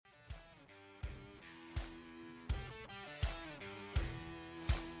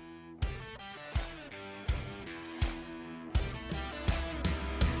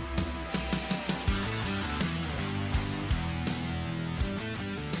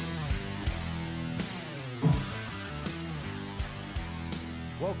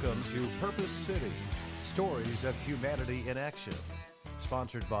Welcome to Purpose City, Stories of Humanity in Action,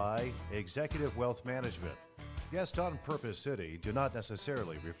 sponsored by Executive Wealth Management. Guests on Purpose City do not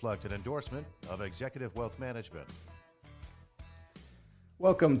necessarily reflect an endorsement of Executive Wealth Management.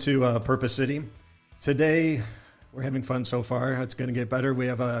 Welcome to Purpose City. Today, we're having fun so far. It's going to get better. We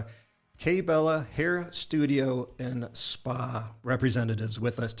have a K-Bella Hair Studio and Spa representatives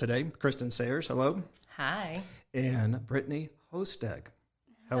with us today. Kristan Sayers, hello. Hi. And Brittney Holstege.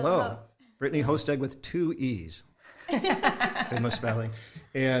 Hello. Brittney Holstege with two E's. Good misspelling.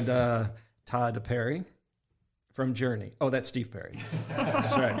 And Todd Perry from Journey. Oh, that's Steve Perry.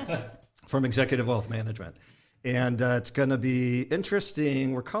 That's right. From Executive Wealth Management. And it's going to be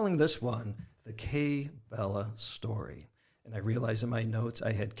interesting. We're calling this one the K-Bella Story. And I realized in my notes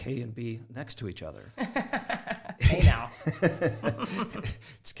I had K and B next to each other. Hey now.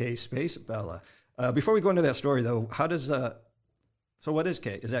 It's K space Bella. Before we go into that story, though, how does... So what is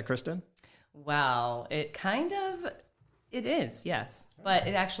K? Is that Kristan? Well, it is, yes. But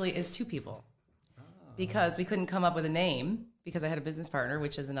it actually is two people. Because we couldn't come up with a name because I had a business partner,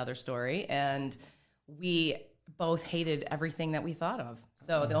 which is another story. And we both hated everything that we thought of.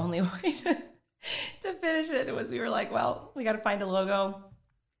 So the only way to finish it was we were like, well, we got to find a logo.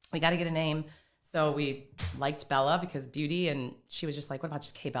 We got to get a name. So we liked Bella because beauty, and she was just like, what about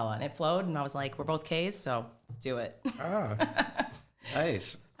just K-Bella? And it flowed, and I was like, we're both Ks, so let's do it.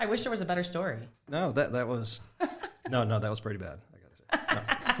 Nice. I wish there was a better story. No, that was... No, that was pretty bad, I got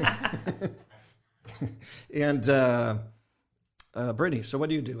to say. No. And Brittney, so what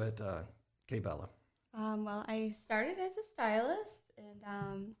do you do at K-Bella? Well, I started as a stylist, and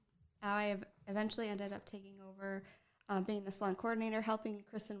now I have eventually ended up taking over being the salon coordinator, helping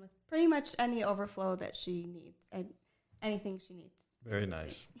Kristan with pretty much any overflow that she needs, and anything she needs. Very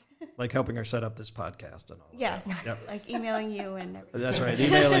nice. Like helping her set up this podcast and all that. Yes, yep. Like emailing you and everything. That's right,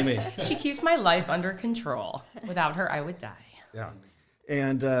 emailing me. She keeps my life under control. Without her, I would die. Yeah.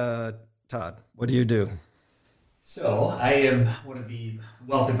 And Todd, what do you do? So I am one of the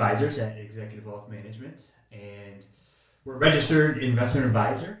wealth advisors at Executive Wealth Management, and we're a registered investment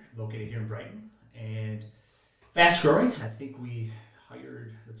advisor located here in Brighton, and fast growing. I think we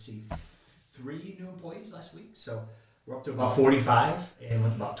hired, 3 new employees last week, so we're up to about 45 and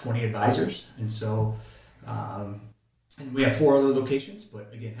with about 20 advisors, and so and we have 4 other locations,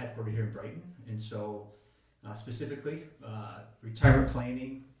 but again, headquartered here in Brighton, and so specifically retirement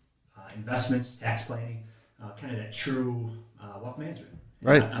planning, investments, tax planning, kind of that true wealth management.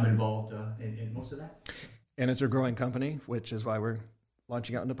 Right. I'm involved in most of that. And it's a growing company, which is why we're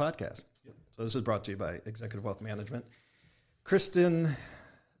launching out into podcast. Yep. So this is brought to you by Executive Wealth Management. Kristan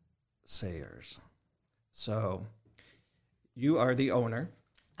Sayers. So you are the owner.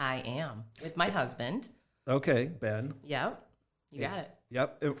 I am, with my husband. Okay, Ben. Yep, you got it.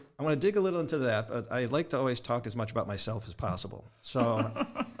 Yep. I want to dig a little into that, but I like to always talk as much about myself as possible. So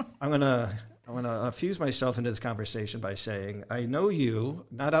I'm going to fuse myself into this conversation by saying I know you,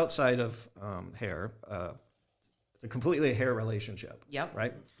 not outside of hair. It's a completely hair relationship. Yep.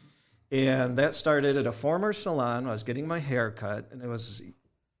 Right? And that started at a former salon. I was getting my hair cut, and it was,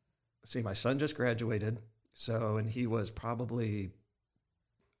 my son just graduated. So, and he was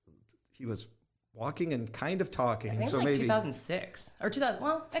walking and kind of talking. I think so like maybe 2006 or 2000.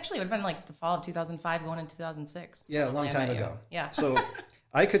 Well, actually, it would have been like the fall of 2005 going into 2006. Yeah, a long time ago. Yeah. So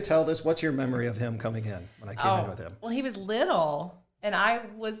I could tell this. What's your memory of him coming in when I came in with him? Well, he was little, and I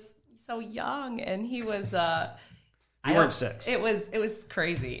was so young, and he was... You weren't 6. It was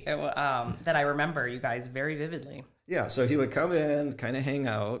crazy that I remember you guys very vividly. Yeah, so he would come in, kind of hang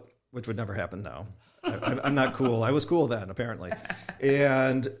out, which would never happen now. I'm not cool. I was cool then, apparently.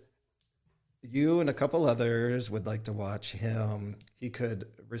 And you and a couple others would like to watch him. He could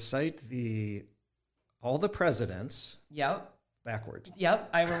recite all the presidents. Yep. Backwards. Yep,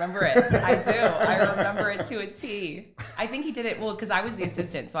 I remember it. I do. I remember it to a T. I think he did it because I was the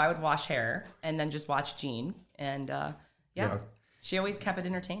assistant, so I would wash hair and then just watch Jean. And yeah, she always kept it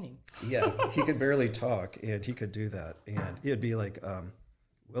entertaining. Yeah, he could barely talk, and he could do that. And he'd be like,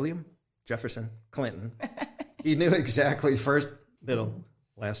 William, Jefferson, Clinton. He knew exactly first, middle,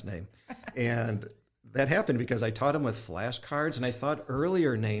 last name. And that happened because I taught him with flashcards, and I thought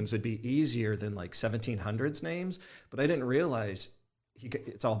earlier names would be easier than like 1700s names, but I didn't realize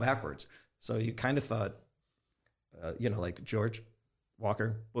it's all backwards. So you kind of thought, like George,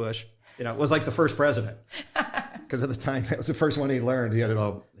 Walker, Bush, it was like the first president. Because at the time, that was the first one he learned. He had it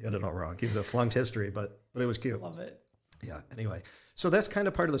all wrong. He would have flunked history, but it was cute. Love it. Yeah, anyway. So that's kind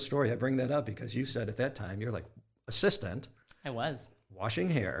of part of the story. I bring that up because you said at that time, you're like assistant. I was. Washing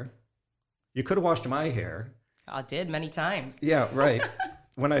hair. You could have washed my hair. I did many times. Yeah, right.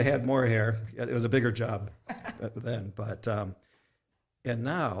 when I had more hair. It was a bigger job then. But and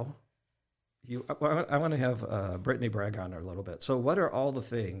now, I want to have Brittney brag on her a little bit. So what are all the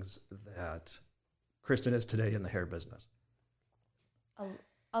things that Kristan is today in the hair business?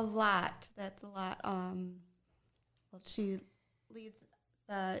 A lot. That's a lot. Well, she leads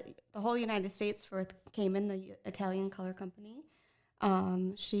the whole United States for Cayman, the Italian color company.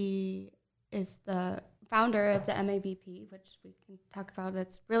 She is the founder of the MABP, which we can talk about.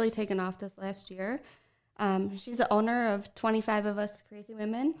 That's really taken off this last year. She's the owner of 25 of Us Crazy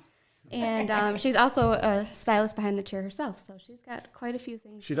Women. And she's also a stylist behind the chair herself, so she's got quite a few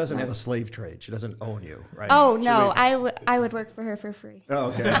things. She doesn't have a slave trade. She doesn't own you, right? Oh, no. I would work for her for free.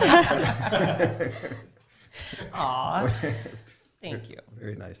 Oh, okay. Aw, thank you.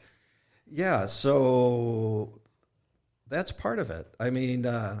 Very nice. Yeah, so that's part of it. I mean,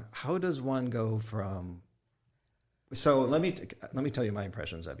 how does one go from... So let me tell you my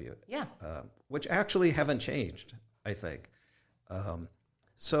impressions of you. Yeah. Which actually haven't changed, I think.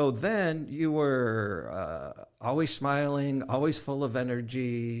 So then you were always smiling, always full of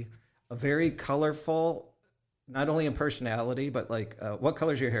energy, a very colorful, not only in personality, but like, what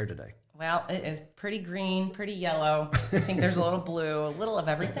color is your hair today? Well, it is pretty green, pretty yellow. I think there's a little blue, a little of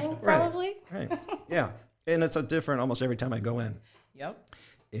everything, probably. Right. Yeah. And it's a different almost every time I go in. Yep.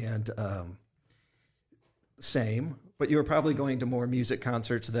 And same, but you were probably going to more music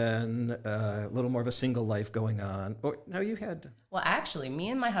concerts then, a little more of a single life going on. Or no, you had... Well, actually, me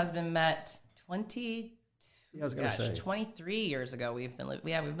and my husband met 23 years ago. We've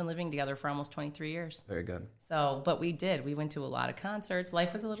been living together for almost 23 years. Very good. So, but we went to a lot of concerts.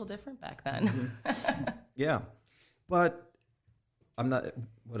 Life was a little different back then. Mm-hmm. Yeah. But I'm not,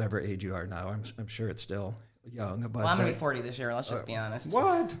 whatever age you are now, I'm sure it's still young. But, well, I'm going to be 40 this year. Let's just be honest.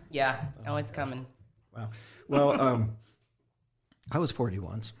 What? Yeah. Oh, it's coming. Wow. Well, I was 40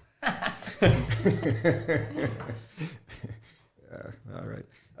 once. All right.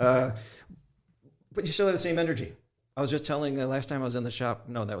 But you still have the same energy. I was just telling last time I was in the shop.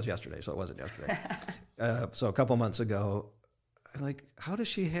 No, that was yesterday, so it wasn't yesterday. So a couple months ago, I'm like, how does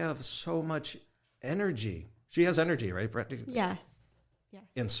she have so much energy? She has energy, right, Brett? Yes.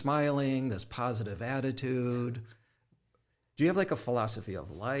 And smiling, this positive attitude. Do you have like a philosophy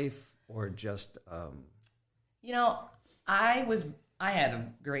of life? Or just, You know, I had a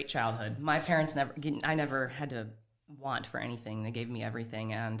great childhood. My parents I never had to want for anything. They gave me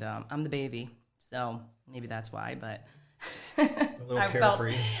everything, and I'm the baby, so maybe that's why. But a little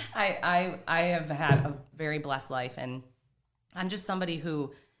carefree. I have had a very blessed life, and I'm just somebody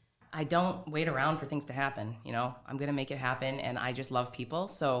who I don't wait around for things to happen. You know, I'm gonna make it happen, and I just love people.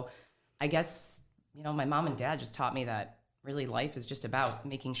 So I guess my mom and dad just taught me that. Really, life is just about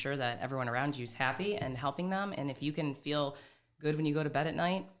making sure that everyone around you is happy and helping them. And if you can feel good when you go to bed at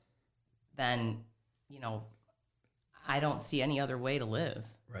night, then, I don't see any other way to live.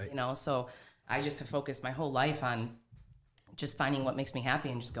 Right. So I just have focused my whole life on just finding what makes me happy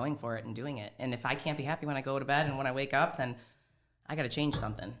and just going for it and doing it. And if I can't be happy when I go to bed and when I wake up, then I got to change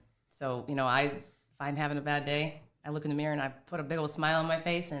something. So, if I'm having a bad day, I look in the mirror and I put a big old smile on my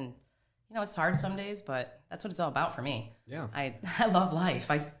face, and it's hard some days, but that's what it's all about for me. Yeah. I love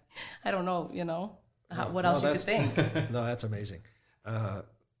life. I don't know, what else you could think. No, that's amazing. I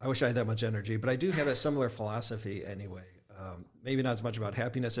wish I had that much energy, but I do have that similar philosophy anyway. Maybe not as much about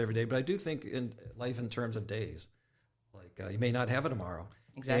happiness every day, but I do think in life in terms of days. Like you may not have it tomorrow.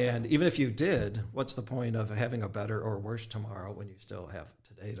 Exactly. And even if you did, what's the point of having a better or worse tomorrow when you still have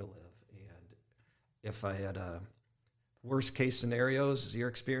today to live? And if I had worst case scenarios, you're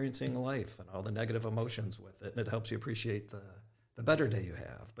experiencing life and all the negative emotions with it, and it helps you appreciate the better day you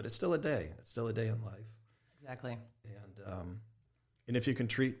have. But it's still a day. It's still a day in life. Exactly. And if you can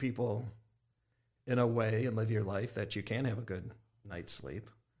treat people in a way and live your life that you can have a good night's sleep.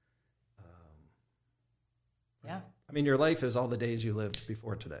 Yeah. I mean, your life is all the days you lived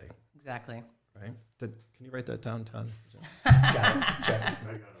before today. Exactly. Right? Can you write that down, Todd? Check.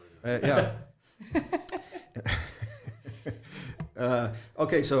 Yeah.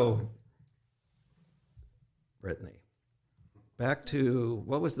 Okay, so Brittney, back to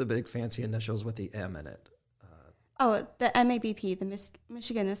what was the big fancy initials with the M in it? The MABP, the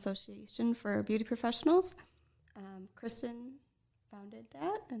Michigan Association for Beauty Professionals. Kristan founded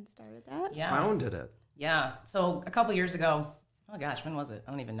that and started that. Yeah. Founded it. Yeah. So a couple years ago, oh gosh, when was it?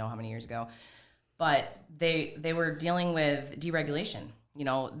 I don't even know how many years ago. But they were dealing with deregulation.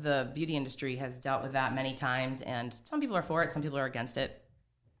 The beauty industry has dealt with that many times, and some people are for it, some people are against it.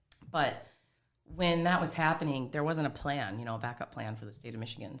 But when that was happening, there wasn't a plan, a backup plan for the state of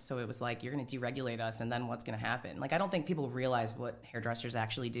Michigan. So it was like, you're going to deregulate us, and then what's going to happen? Like, I don't think people realize what hairdressers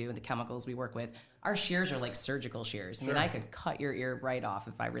actually do and the chemicals we work with. Our shears are like surgical shears. I mean, I could cut your ear right off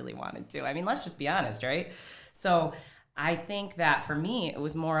if I really wanted to. I mean, let's just be honest, right? So I think that for me, it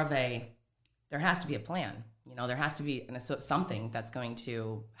was more of there has to be a plan. There has to be something that's going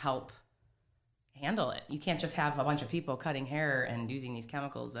to help handle it. You can't just have a bunch of people cutting hair and using these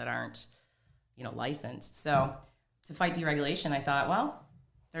chemicals that aren't licensed. So to fight deregulation, I thought, well,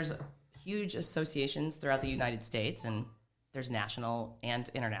 there's huge associations throughout the United States, and there's national and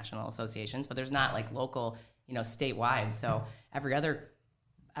international associations, but there's not like local, statewide. So every other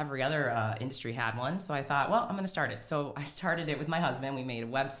industry had one. So I thought, well, I'm going to start it. So I started it with my husband. We made a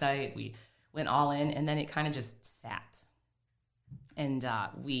website. We went all in, and then it kind of just sat. And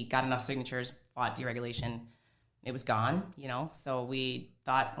we got enough signatures, fought deregulation. It was gone, so we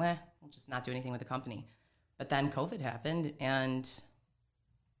thought, we'll just not do anything with the company. But then COVID happened, and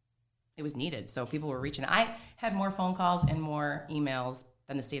it was needed. So people were reaching. I had more phone calls and more emails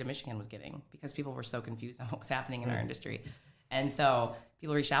than the state of Michigan was getting because people were so confused on what was happening in our industry. And so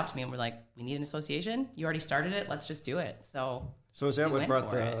people reached out to me and were like, we need an association. You already started it. Let's just do it. So is that what brought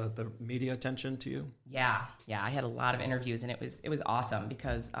the media attention to you? Yeah. I had a lot of interviews, and it was awesome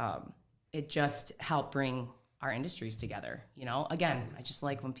because it just helped bring our industries together. Again, I just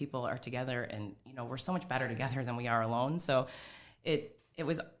like when people are together, and we're so much better together than we are alone. So it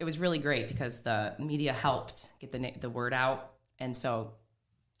was really great because the media helped get the word out, and so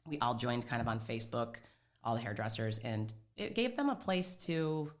we all joined kind of on Facebook, all the hairdressers, and it gave them a place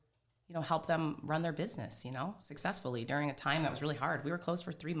to help them run their business successfully during a time that was really hard. We were closed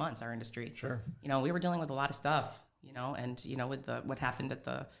for 3 months, our industry. Sure. We were dealing with a lot of stuff, and with what happened at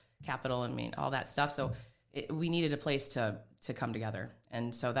the Capitol and all that stuff. So we needed a place to come together.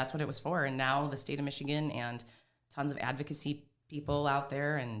 And so that's what it was for. And now the state of Michigan and tons of advocacy people out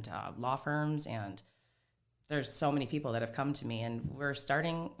there and law firms, and there's so many people that have come to me, and we're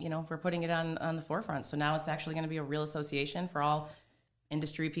starting, we're putting it on the forefront. So now it's actually going to be a real association for all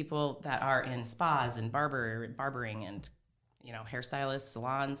industry people that are in spas and barbering and, hairstylists,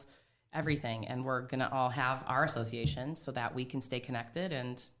 salons, everything. And we're going to all have our association so that we can stay connected,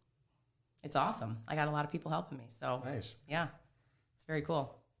 and it's awesome. I got a lot of people helping me. So nice. Yeah, it's very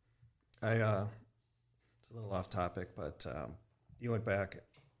cool. It's a little off topic, but you went back.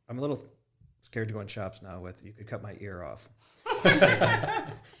 I'm a little scared to go in shops now with, you could cut my ear off.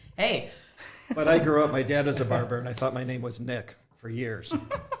 Hey. But I grew up, my dad was a barber, and I thought my name was Nick for years.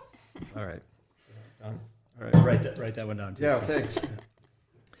 All right. Done? All right. Write that one down, too. Yeah, thanks.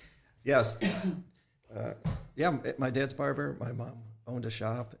 Yes. My dad's barber. My mom owned a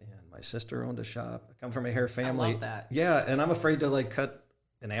shop, and my sister owned a shop. I come from a hair family. I love that. Yeah, and I'm afraid to cut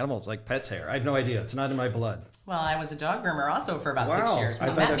an animal's pet's hair. I have no idea. It's not in my blood. Well, I was a dog groomer also for about 6 years. When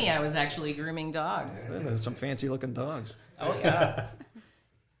you met me, I was actually grooming dogs. Some fancy looking dogs. Oh, yeah.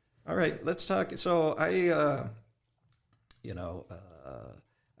 All right, let's talk. So I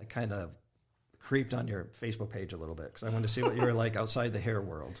kind of creeped on your Facebook page a little bit because I wanted to see what you were like outside the hair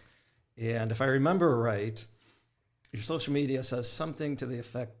world. And if I remember right, your social media says something to the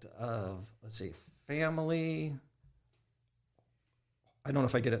effect of, family. I don't know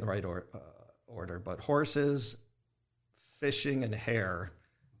if I get it in the right order, but horses, fishing, and hair,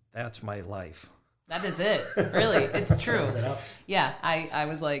 that's my life. That is it. Really, it's true. Sums it up. Yeah, I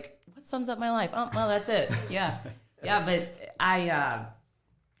was like, what sums up my life? Oh, well, that's it. Yeah. Yeah, but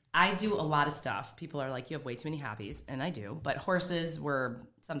I do a lot of stuff. People are like, you have way too many hobbies, and I do. But horses were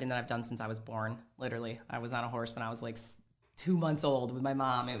something that I've done since I was born, literally. I was on a horse when I was 2 months old with my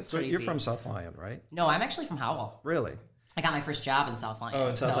mom. It was crazy. So you're from South Lyon, right? No, I'm actually from Howell. Really? I got my first job in South Lyon. Oh,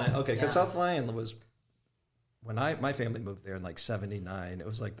 in South Lyon. Okay, because yeah. South Lyon was, when my family moved there in 79, it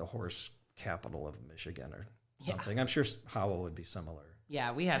was the horse capital of Michigan or something. Yeah. I'm sure Howell would be similar.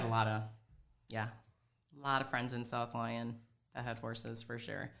 Yeah, we had a lot of friends in South Lyon that had horses for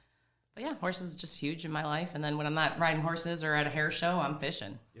sure. But yeah, horses are just huge in my life. And then when I'm not riding horses or at a hair show, I'm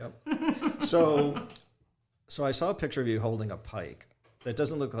fishing. Yep. So I saw a picture of you holding a pike. That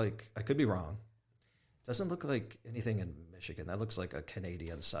doesn't look like, I could be wrong, doesn't look like anything in Michigan. That looks like a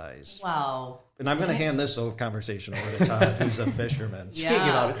Canadian size. Wow. And I'm going to hand this conversation over to Todd, who's a fisherman. Yeah. She can't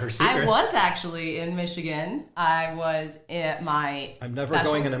give out her secrets. I was actually in Michigan. I was at my I'm never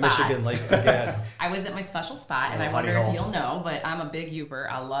special going into spot. Michigan again. I was at my special spot, and I wonder if you'll know, but I'm a big Uper.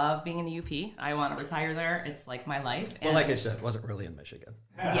 I love being in the UP. I want to retire there. It's like my life. Well, like I said, it wasn't really in Michigan.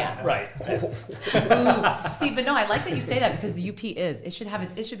 Yeah. Right. Ooh. See, but no, I like that you say that because the UP it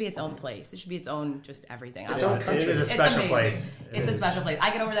should be its own place. It should be its own just everything. Its own country. It is a special place. It's a special place. I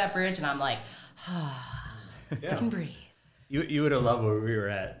get over that bridge and I'm like, You can breathe. You would have loved where we were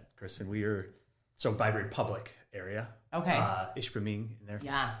at, Kristan. We were by Republic area. Okay. Ishpeming in there.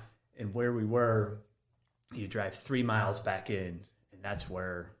 Yeah. And where we were, you drive 3 miles back in, and that's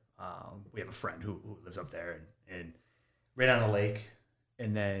where we have a friend who lives up there, and right on the lake.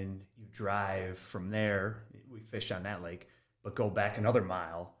 And then you drive from there. We fish on that lake, but go back another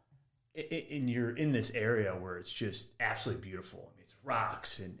mile, and you're in this area where it's just absolutely beautiful. I mean, it's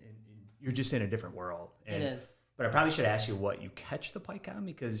rocks, and you're just in a different world. And, It is. But I probably should ask you what you catch the pike on,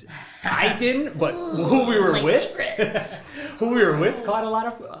 because I didn't, but who we were with, caught a lot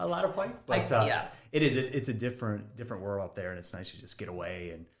of pike. But yeah. It's a different world up there, and it's nice to just get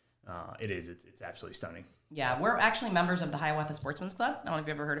away. And it's absolutely stunning. Yeah, we're actually members of the Hiawatha Sportsman's Club. I don't know if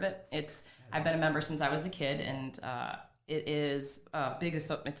you've ever heard of it. I've been a member since I was a kid, and it is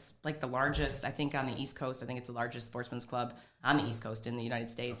biggest. It's like the largest, I think, on the East Coast. I think it's the largest sportsman's club on the East Coast in the United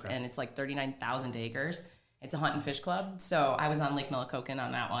States, and it's like 39,000 acres. It's a hunt and fish club. So I was on Lake Millicocan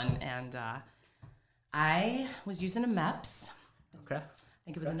on that one, and I was using a MEPS. Okay. I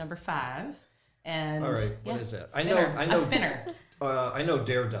think it was a number 5. And All right, what is that? Spinner. I know. A spinner. I know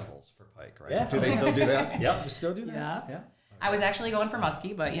daredevils for pike, right? Yeah. Do they still do that? Yep, we still do that. Yeah. I was actually going for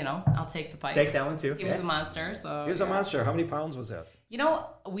muskie, but I'll take the pike. Take that one too. He was a monster. So He was a monster. How many pounds was that?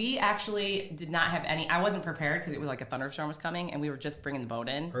 We actually did not have any. I wasn't prepared because it was like a thunderstorm was coming, and we were just bringing the boat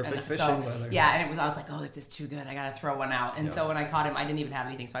in. Perfect fishing weather. Yeah, and I was like, oh, this is too good. I gotta throw one out. And so when I caught him, I didn't even have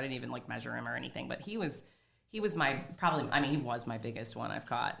anything, so I didn't even like measure him or anything. But he was my he was my biggest one I've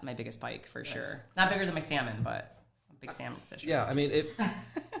caught, my biggest pike for sure. Not bigger than my salmon, but a big salmon fish. Yeah, I mean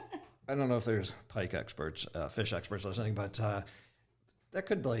I don't know if there's pike experts, fish experts listening, but that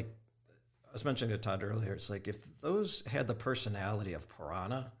could I was mentioning to Todd earlier, it's like if those had the personality of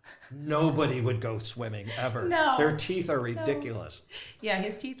piranha, nobody would go swimming ever. No. Their teeth are ridiculous. No. Yeah,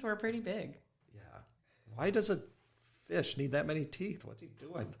 his teeth were pretty big. Yeah. Why does a fish need that many teeth? What's he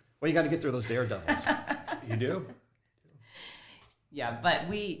doing? Well, you got to get through those daredevils. You do? Yeah, but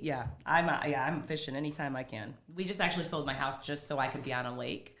I'm fishing anytime I can. We just actually sold my house just so I could be on a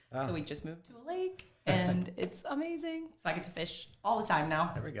lake. Oh. So we just moved to a lake, and it's amazing. So I get to fish all the time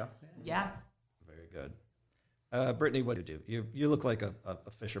now. There we go. Yeah. Very good. Brittney, what do you do? You look like a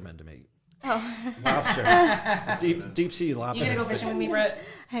fisherman to me. Oh. Lobster. Deep sea lobster. You gonna go fishing with me, Britt?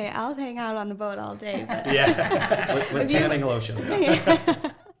 Hey, I'll hang out on the boat all day. But Yeah. with tanning lotion.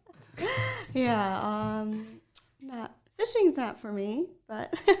 Yeah, fishing's not for me,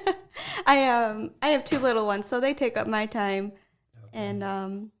 but I have 2 little ones, so they take up my time, and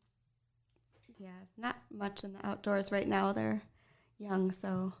not much in the outdoors right now. They're young,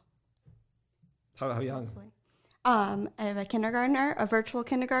 so How young? hopefully. I have a kindergartner, a virtual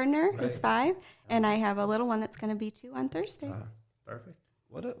kindergartner who's 5, and I have a little one that's going to be 2 on Thursday. Perfect.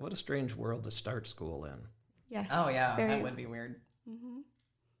 What a strange world to start school in. Yes. Oh yeah, very- that would be weird. Mhm.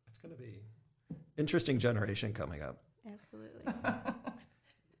 It's going to be interesting generation coming up. Absolutely.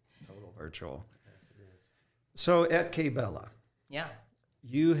 Total virtual. Yes, it is. So at K Bella, Yeah,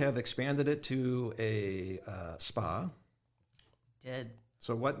 you have expanded it to a spa. did.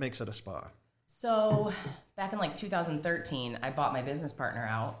 So what makes it a spa? So back in like 2013, I bought my business partner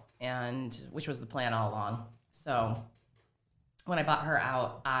out, and which was the plan all along. So when I bought her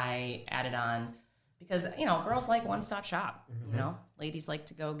out, I added on because girls like one-stop shop. Ladies like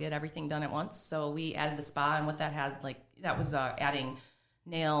to go get everything done at once. So we added the spa, and what that had that was adding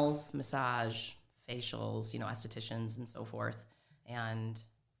nails, massage, facials, estheticians, and so forth, and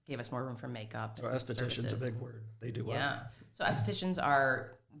gave us more room for makeup. So and esthetician's services. a big word. They do what? Yeah. So estheticians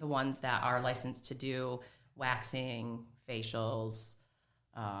are the ones that are licensed to do waxing, facials,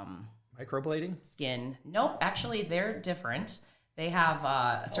 Microblading? skin. Nope, actually they're different. They have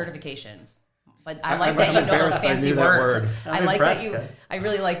certifications. But I I'm like that you know those embarrassed I fancy knew that words. word. I I'm like that impressed. I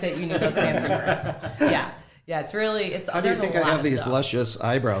really like that you knew those fancy words. Yeah. Yeah, it's really How do you think I have these luscious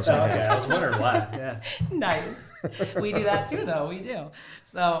eyebrows? Okay, I was wondering why. Yeah. Nice. We do that too, though. We do.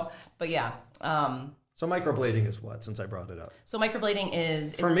 So, but yeah. So microblading is what, since I brought it up? So microblading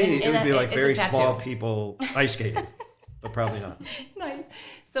is For me, it would be like it's a very tattoo. small people ice skating, but probably not. Nice.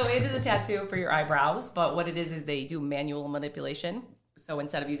 So it is a tattoo for your eyebrows, but what it is they do manual manipulation. So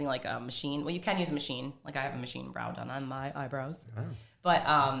instead of using like a machine, well, you can use a machine. Like I have a machine brow done on my eyebrows. Oh. But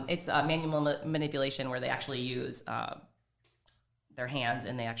it's a manual manipulation where they actually use their hands,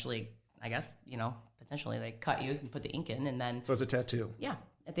 and they actually, I guess, potentially they cut you and put the ink in, and then So it's a tattoo. yeah,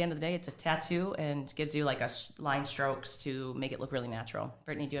 at the end of the day, it's a tattoo and gives you like line strokes to make it look really natural.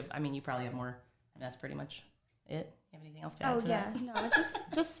 Brittney, do you have? You probably have more. And that's pretty much it. You have anything else to add Oh to yeah, that? no,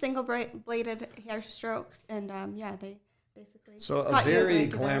 just single bladed hair strokes, and they basically. So a taught you very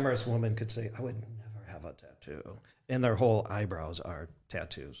like that. glamorous woman could say, I would never have a tattoo. And their whole eyebrows are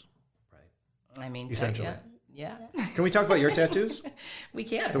tattoos, right? I mean, Essentially. Yeah. Can we talk about your tattoos? We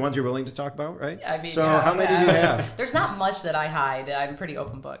can. The ones you're willing to talk about, right? Yeah, I mean, so yeah, how many do you have? There's not much that I hide. I'm a pretty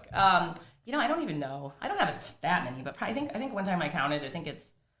open book. I don't even know. I don't have that many, but probably, I think one time I counted, I think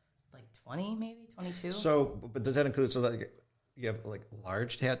it's like 20, maybe 22. So, but does that include, so like you have like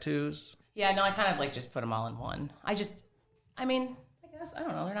large tattoos? Yeah, no, I kind of like just put them all in one. I guess, I don't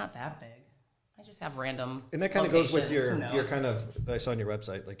know. They're not that big. I just have random. And that kind of goes with locations. your kind of, I saw on your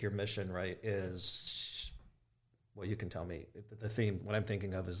website, like your mission, right, is, well, you can tell me, the theme, what I'm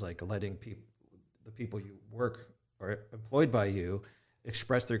thinking of is like letting the people you work or employed by you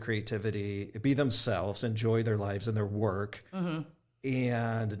express their creativity, be themselves, enjoy their lives and their work,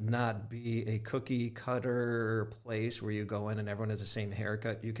 and not be a cookie cutter place where you go in and everyone has the same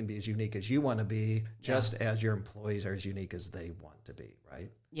haircut. You can be as unique as you want to be, just as your employees are as unique as they want to be, right?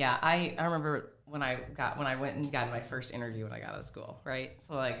 Yeah, I remember when I went and got my first interview when I got out of school, right?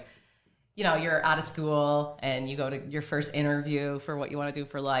 So like, you're out of school and you go to your first interview for what you want to do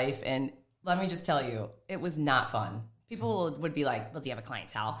for life. And let me just tell you, it was not fun. People would be like, well, do you have a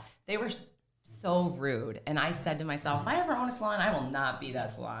clientele? They were so rude. And I said to myself, if I ever own a salon, I will not be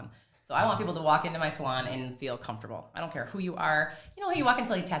that salon. So I want people to walk into my salon and feel comfortable. I don't care who you are. You know how you walk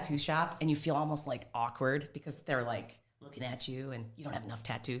into a tattoo shop and you feel almost like awkward because they're like looking at you and you don't have enough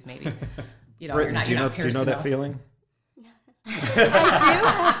tattoos maybe. Brittney, You're not do you know pierced that enough. feeling? I do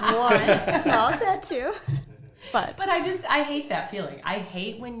have one small tattoo, but I hate that feeling. I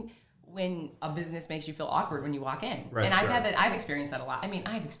hate when a business makes you feel awkward when you walk in. Right, and sure. I've experienced that a lot. I mean,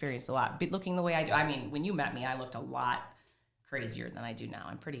 I've experienced a lot. But looking the way I do, I mean, when you met me, I looked a lot crazier than I do now.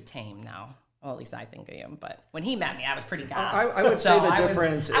 I'm pretty tame now. Well, at least I think I am. But when he met me, I was pretty goth. I would say the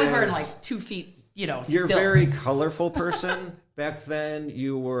difference I was wearing is like 2 feet, you're a stilts. very colorful person. Back then,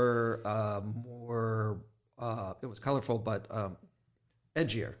 you were more, it was colorful, but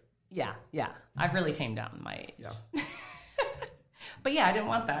edgier. Yeah. I've really tamed down my age. Yeah. But yeah, I didn't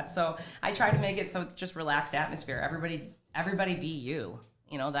want that. So I tried to make it so it's just relaxed atmosphere. Everybody be you.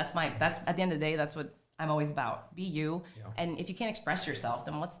 That's at the end of the day, that's what I'm always about. Be you. Yeah. And if you can't express yourself,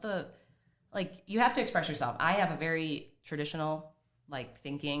 then you have to express yourself. I have a very traditional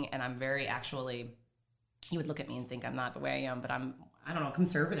thinking, and I'm very you would look at me and think I'm not the way I am, but I don't know,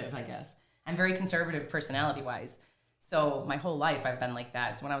 conservative, I guess. I'm very conservative personality wise. So my whole life I've been like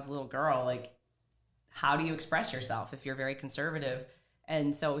that. So when I was a little girl, how do you express yourself if you're very conservative?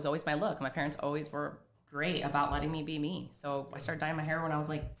 And so it was always my look. My parents always were great about letting me be me. So I started dyeing my hair when I was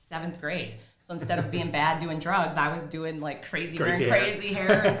 7th grade. So instead of being bad doing drugs, I was doing crazy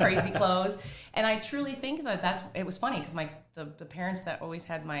hair and crazy clothes. And I truly think that it was funny because the parents that always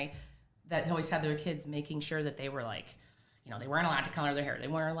had their kids making sure that they were they weren't allowed to color their hair. They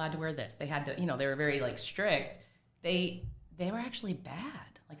weren't allowed to wear this. They had to, they were very strict. They were actually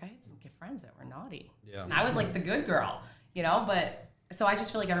bad. I had some friends that were naughty. Yeah. And I was the good girl, but so I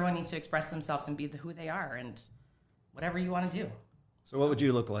just feel like everyone needs to express themselves and be who they are and whatever you want to do. So what would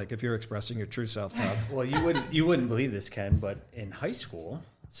you look like if you're expressing your true self, Todd? Well, you wouldn't believe this, Ken, but in high school,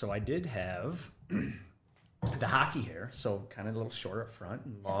 so I did have the hockey hair, so kind of a little short up front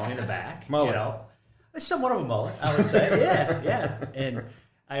and long in the back. Mullet. It's somewhat of a mullet, I would say. Yeah. And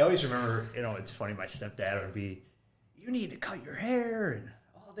I always remember, it's funny, my stepdad would be, you need to cut your hair and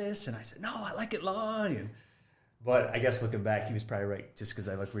all this. And I said, no, I like it long. But I guess looking back, he was probably right, just because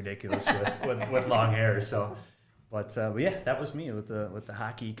I look ridiculous with long hair. So, but yeah, that was me with the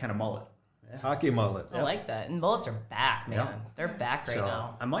hockey kind of mullet. Yeah. Hockey mullet. I like that. And mullets are back, man. Yeah. They're back right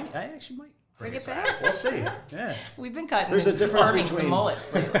now. I actually might bring it back. We'll see. Yeah. We've been cutting. There's a difference between some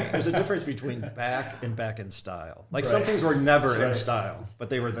mullets lately. There's a difference between back in style. Some things were never in style,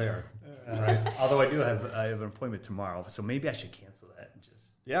 but they were there. Right. Although I have an appointment tomorrow, so maybe I should cancel that and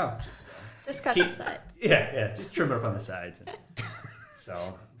just cut the sides. Yeah, just trim it up on the sides.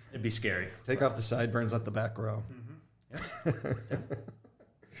 So it'd be scary. Take off the sideburns at the back row. Mm-hmm. Yeah.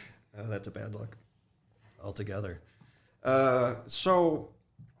 Oh, that's a bad look altogether. So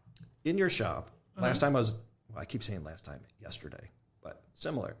in your shop, last time I keep saying last time, yesterday, but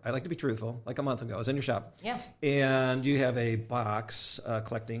similar. I like to be truthful. Like a month ago, I was in your shop. Yeah. And you have a box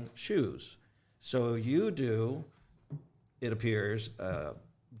collecting shoes. So you do, it appears,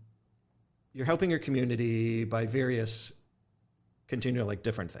 you're helping your community by various continual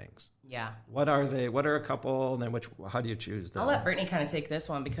different things. Yeah. What are they? What are a couple? And then how do you choose them? I'll let Brittney kind of take this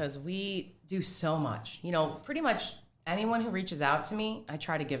one because we do so much. Pretty much anyone who reaches out to me, I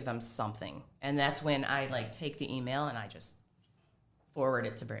try to give them something. And that's when I take the email and I just forward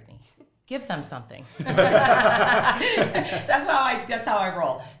it to Brittney. give them something. That's how I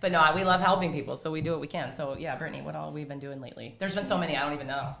roll. But no, we love helping people, so we do what we can. So yeah, Brittney, what all we've been doing lately? There's been so many, I don't even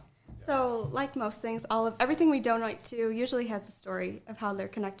know. So, like most things, everything we donate to usually has a story of how they're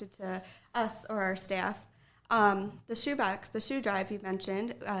connected to us or our staff. The shoe drive you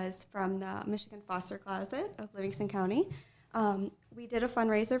mentioned is from the Michigan Foster Closet of Livingston County. We did a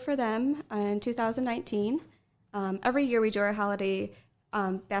fundraiser for them in 2019. Every year we do our holiday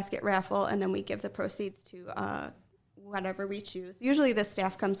basket raffle, and then we give the proceeds to whatever we choose. Usually the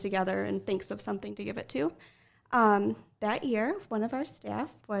staff comes together and thinks of something to give it to. That year, one of our staff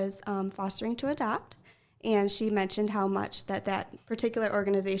was fostering to adopt, and she mentioned how much that particular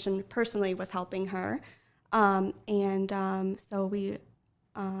organization personally was helping her. So we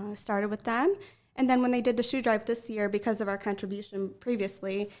started with them. And then when they did the shoe drive this year, because of our contribution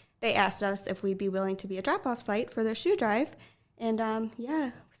previously, they asked us if we'd be willing to be a drop-off site for their shoe drive. And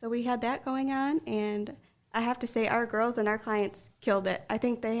so we had that going on, and I have to say our girls and our clients killed it. I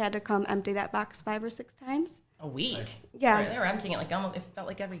think they had to come empty that box 5 or 6 times. A week? Yeah. They were emptying it like almost, it felt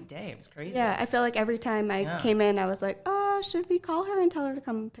like every day. It was crazy. Yeah, I feel like every time I came in, I was like, should we call her and tell her to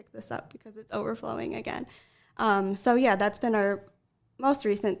come pick this up because it's overflowing again? That's been our most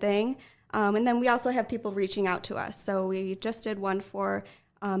recent thing. And then we also have people reaching out to us. So we just did one for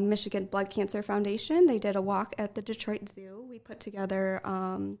Michigan Blood Cancer Foundation. They did a walk at the Detroit Zoo. We put together...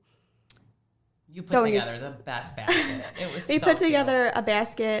 You put together the best basket. It was We so put cute. together a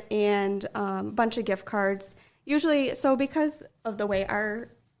basket and a bunch of gift cards. Usually, so because of the way our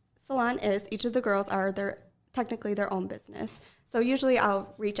salon is, each of the girls are technically their own business. So usually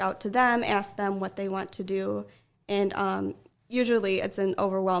I'll reach out to them, ask them what they want to do, and usually it's an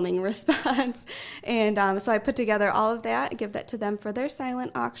overwhelming response. And so I put together all of that, give that to them for their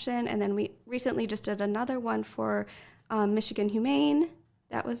silent auction, and then we recently just did another one for Michigan Humane.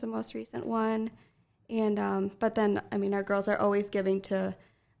 That was the most recent one. And but then, our girls are always giving to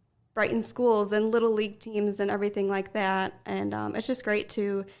Brighton schools and Little League teams and everything like that. And it's just great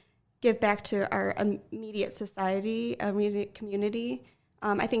to give back to our immediate society, immediate community.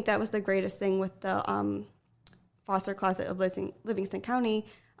 I think that was the greatest thing with the Foster Closet of Livingston County.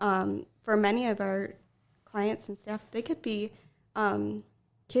 For many of our clients and staff, they could be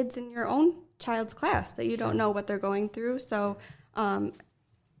kids in your own child's class that you don't know what they're going through. So, and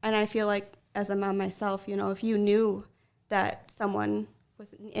I feel like as a mom myself, if you knew that someone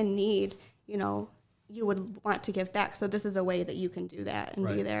was in need, you would want to give back. So this is a way that you can do that and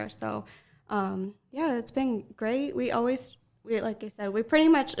be there. So, it's been great. We like I said, we pretty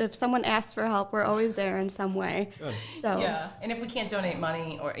much, if someone asks for help, we're always there in some way. Good. So yeah, and if we can't donate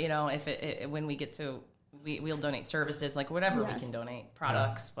money, or if when we get to, we'll donate services, like whatever we can donate,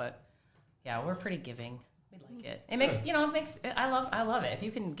 products. But yeah, we're pretty giving. We like it. It makes I love it. If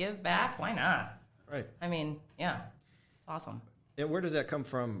you can give back, why not? Right. It's awesome. And where does that come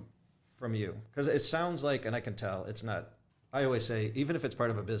from you? Because it sounds like, and I can tell, it's not. I always say, even if it's part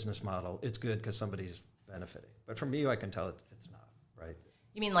of a business model, it's good because somebody's benefiting. But from you, I can tell it's not, right?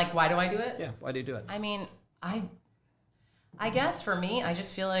 You mean like, why do I do it? Yeah, why do you do it? I guess for me, I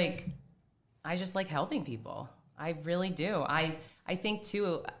just feel like I just like helping people. I really do. I think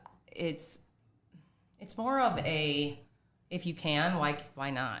too, it's more of a, if you can, why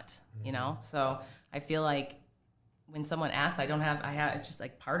not? So I feel like when someone asks, it's just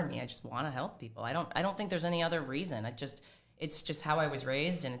like part of me. I just want to help people. I don't think there's any other reason. It's just how I was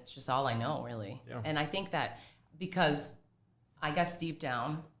raised, and it's just all I know, really. Yeah. And I think that because I guess deep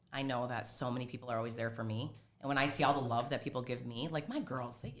down, I know that so many people are always there for me. And when I see all the love that people give me, like my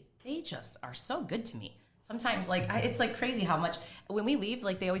girls, they just are so good to me. Sometimes, it's like crazy how much, when we leave,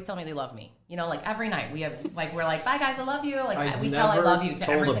 like they always tell me they love me. Like every night we're like, bye guys, I love you. We tell I love you to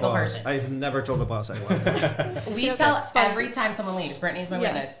every single person. I've never told the boss I love you. We tell every time someone leaves. Brittney's my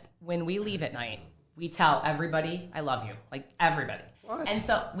witness. When we leave at night, we tell everybody I love you. Like everybody. What? And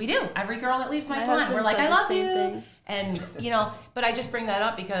so we do. Every girl that leaves my salon, we're like, I love you. Thing. And, but I just bring that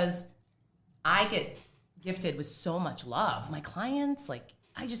up because I get gifted with so much love. My clients,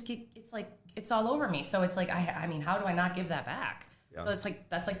 I just get, it's all over me. So it's like, how do I not give that back? Yeah. So it's like,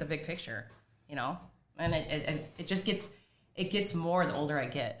 that's like the big picture, and it just gets more the older I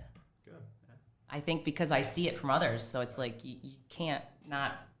get. Good. I think because I see it from others. So it's like, you can't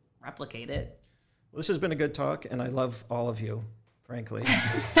not replicate it. Well, this has been a good talk, and I love all of you, frankly.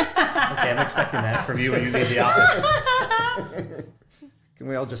 I'm expecting that from you when you leave the office. Can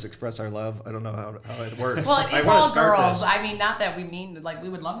we all just express our love? I don't know how it works. Well, it's all girls. This. Not that we mean, we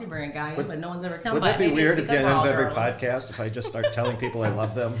would love to bring a guy in, but no one's ever come. Would that be weird at the end of every podcast if I just start telling people I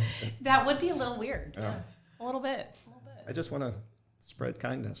love them? That would be a little weird. A little bit. I just want to spread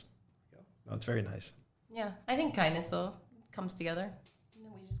kindness. Oh, it's very nice. Yeah, I think kindness, though, comes together. And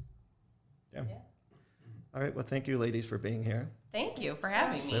then we just, Yeah. All right. Well, thank you, ladies, for being here. Thank you for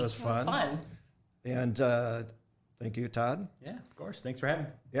having me. It was fun. And thank you, Todd. Yeah, of course. Thanks for having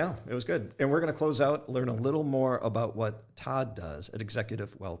me. Yeah, it was good. And we're going to close out, learn a little more about what Todd does at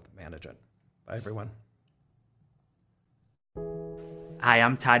Executive Wealth Management. Bye, everyone. Hi,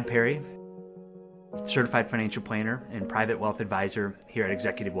 I'm Todd Perry, certified financial planner and private wealth advisor here at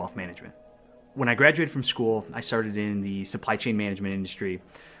Executive Wealth Management. When I graduated from school, I started in the supply chain management industry,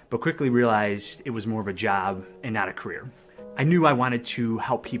 but quickly realized it was more of a job and not a career. I knew I wanted to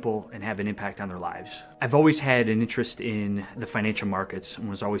help people and have an impact on their lives. I've always had an interest in the financial markets and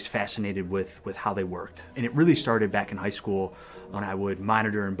was always fascinated with how they worked. And it really started back in high school when I would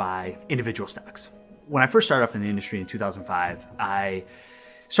monitor and buy individual stocks. When I first started off in the industry in 2005, I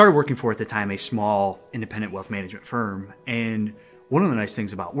started working for, at the time, a small independent wealth management firm. And one of the nice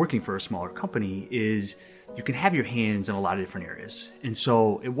things about working for a smaller company is you can have your hands in a lot of different areas. And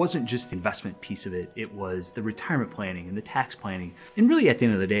so it wasn't just the investment piece of it, it was the retirement planning and the tax planning. And really at the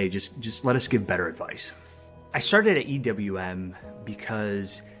end of the day, just let us give better advice. I started at EWM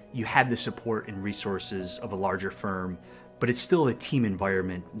because you have the support and resources of a larger firm, but it's still a team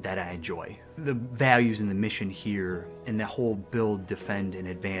environment that I enjoy. The values and the mission here and the whole build, defend, and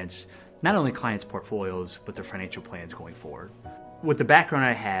advance not only clients' portfolios, but their financial plans going forward. With the background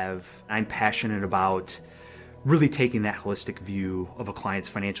I have, I'm passionate about really taking that holistic view of a client's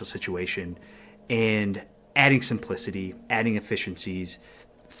financial situation and adding simplicity, adding efficiencies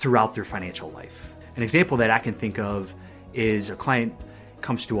throughout their financial life. An example that I can think of is a client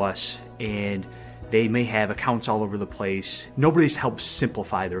comes to us and they may have accounts all over the place. Nobody's helped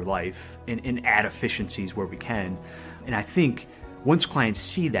simplify their life and add efficiencies where we can. And I think once clients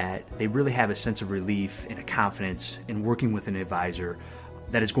see that, they really have a sense of relief and a confidence in working with an advisor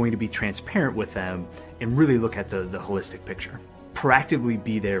that is going to be transparent with them and really look at the holistic picture. Proactively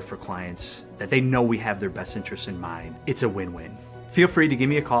be there for clients that they know we have their best interests in mind. It's a win-win. Feel free to give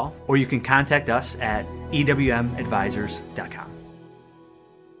me a call, or you can contact us at ewmadvisors.com.